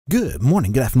Good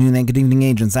morning, good afternoon, and good evening,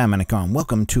 agents. I'm Anakin.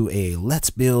 Welcome to a Let's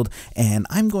Build, and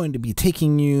I'm going to be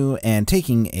taking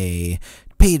a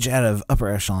page out of Upper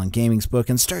Echelon Gaming's book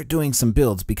and start doing some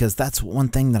builds, because that's one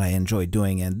thing that I enjoy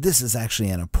doing, and this is actually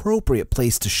an appropriate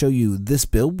place to show you this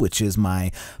build, which is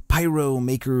my Pyro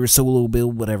Maker solo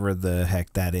build, whatever the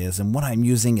heck that is. And what I'm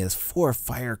using is 4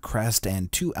 Firecrest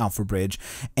and 2 Alpha Bridge,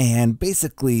 and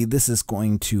basically this is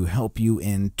going to help you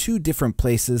in 2 different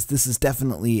places. This is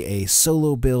definitely a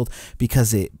solo build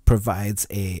because it provides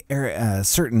a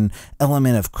certain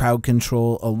element of crowd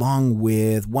control along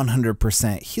with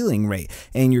 100% healing rate.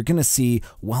 And you're gonna see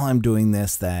while I'm doing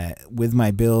this that with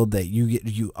my build that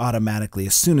you automatically,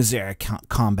 as soon as you're at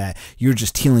combat, you're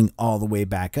just healing all the way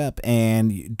back up,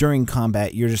 and during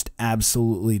combat you're just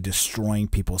absolutely destroying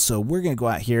people. So we're gonna go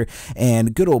out here,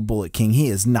 and good old Bullet King, he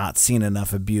has not seen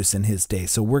enough abuse in his day,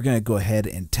 so we're gonna go ahead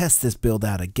and test this build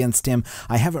out against him.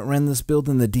 I haven't run this build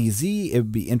in the DZ. It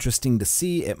would be interesting to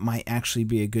see. It might actually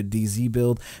be a good DZ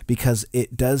build because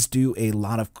it does do a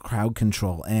lot of crowd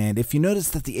control, and if you notice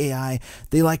that the AI,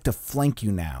 they like to flank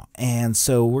you now, and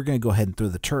so we're going to go ahead and throw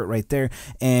the turret right there,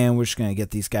 and we're just going to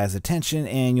get these guys' attention,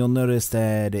 and you'll notice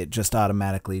that it just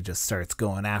automatically just starts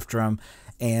going after them.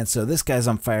 And so this guy's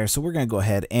on fire, so we're going to go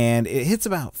ahead, and it hits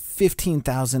about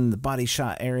 15,000 in the body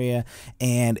shot area,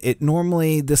 and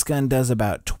normally this gun does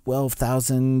about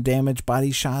 12,000 damage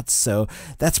body shots, so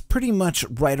that's pretty much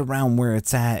right around where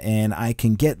it's at, and I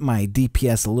can get my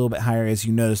DPS a little bit higher. As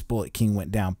you notice, Bullet King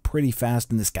went down pretty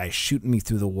fast, and this guy's shooting me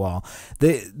through the wall.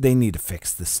 They need to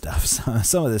fix this stuff.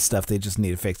 Some of this stuff they just need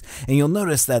to fix, and you'll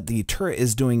notice that the turret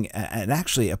is doing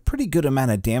actually a pretty good amount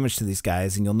of damage to these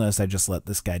guys, and you'll notice I just let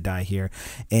this guy die here.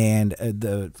 And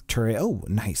the turret, oh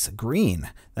nice, green,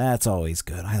 that's always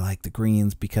good. I like the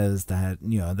greens because that,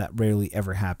 you know, that rarely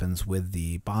ever happens with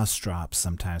the boss drops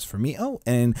sometimes for me. Oh,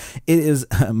 and it is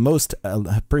most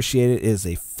appreciated is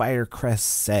a Firecrest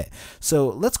set. So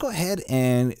let's go ahead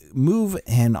and move,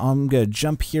 and I'm gonna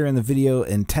jump here in the video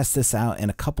and test this out in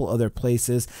a couple other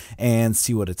places and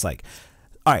see what it's like.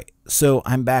 All right, so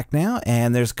I'm back now,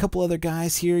 and there's a couple other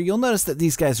guys here. You'll notice that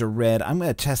these guys are red. I'm going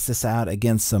to test this out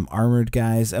against some armored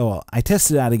guys. Oh, well, I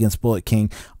tested it out against Bullet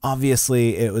King.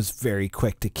 Obviously, it was very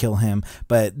quick to kill him,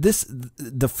 but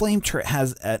the flame turret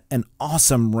has an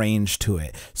awesome range to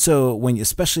it. So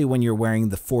especially when you're wearing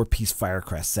the 4-piece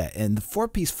Firecrest set, and the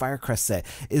 4-piece Firecrest set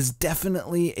is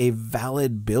definitely a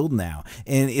valid build now,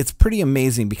 and it's pretty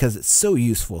amazing because it's so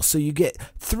useful. So you get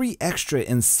 3 extra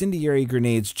incendiary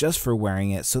grenades just for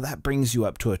wearing it, so that brings you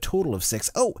up to a total of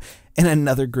 6. Oh, and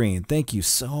another green. Thank you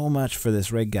so much for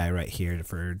this red guy right here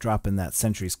for dropping that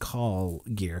Sentry's Call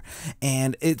gear.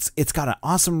 And it's got an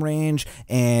awesome range,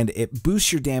 and it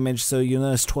boosts your damage. So you'll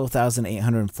notice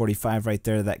 12,845 right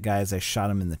there. That guy, as I shot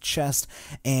him in the chest.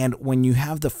 And when you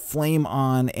have the flame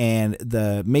on, and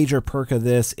the major perk of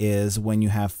this is when you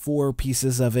have 4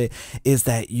 pieces of it, is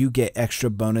that you get extra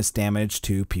bonus damage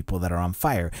to people that are on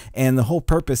fire. And the whole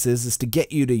purpose is to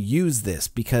get you to use this,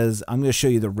 because I'm going to show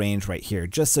you the range right here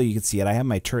just so you can see it. I have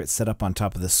my turret set up on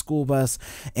top of the school bus,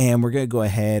 and we're going to go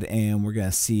ahead and we're going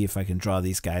to see if I can draw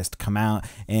these guys to come out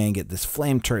and get this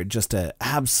flame turret just to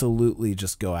absolutely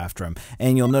just go after him.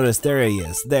 And you'll notice there he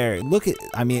is. There, look at,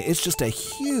 I mean, it's just a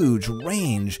huge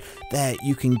range that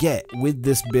you can get with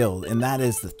this build, and that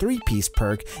is the 3-piece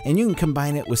perk, and you can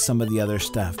combine it with some of the other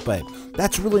stuff. But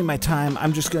that's really my time.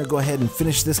 I'm just going to go ahead and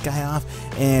finish this guy off,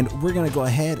 and we're going to go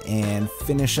ahead and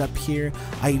finish up here.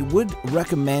 I would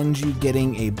recommend you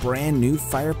getting a brand new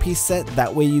fire piece set.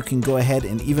 That way you can go ahead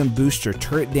and even boost your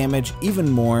turret damage even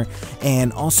more,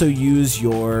 and also use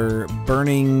your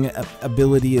burning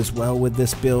ability as well with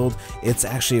this build. It's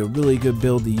actually a really good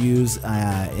build to use,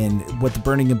 and what the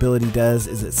burning ability does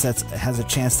is it has a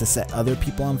chance to set other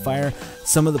people on fire.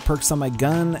 Some of the perks on my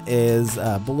gun is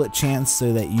bullet chance,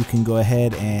 so that you can go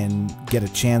ahead and get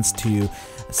a chance to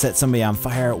set somebody on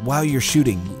fire while you're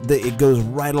shooting. It goes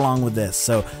right along with this.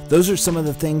 So those are some of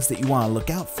the things that you want to look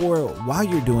out for while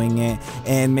you're doing it,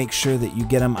 and make sure that you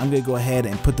get them. I'm going to go ahead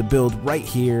and put the build right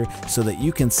here so that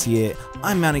you can see it.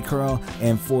 I'm Mounty Curl,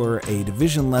 and for a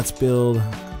Division Let's Build,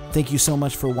 thank you so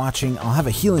much for watching. I'll have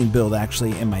a healing build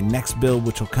actually in my next build,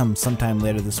 which will come sometime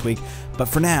later this week. But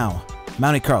for now,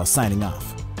 Mounty Curl signing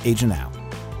off. Agent out.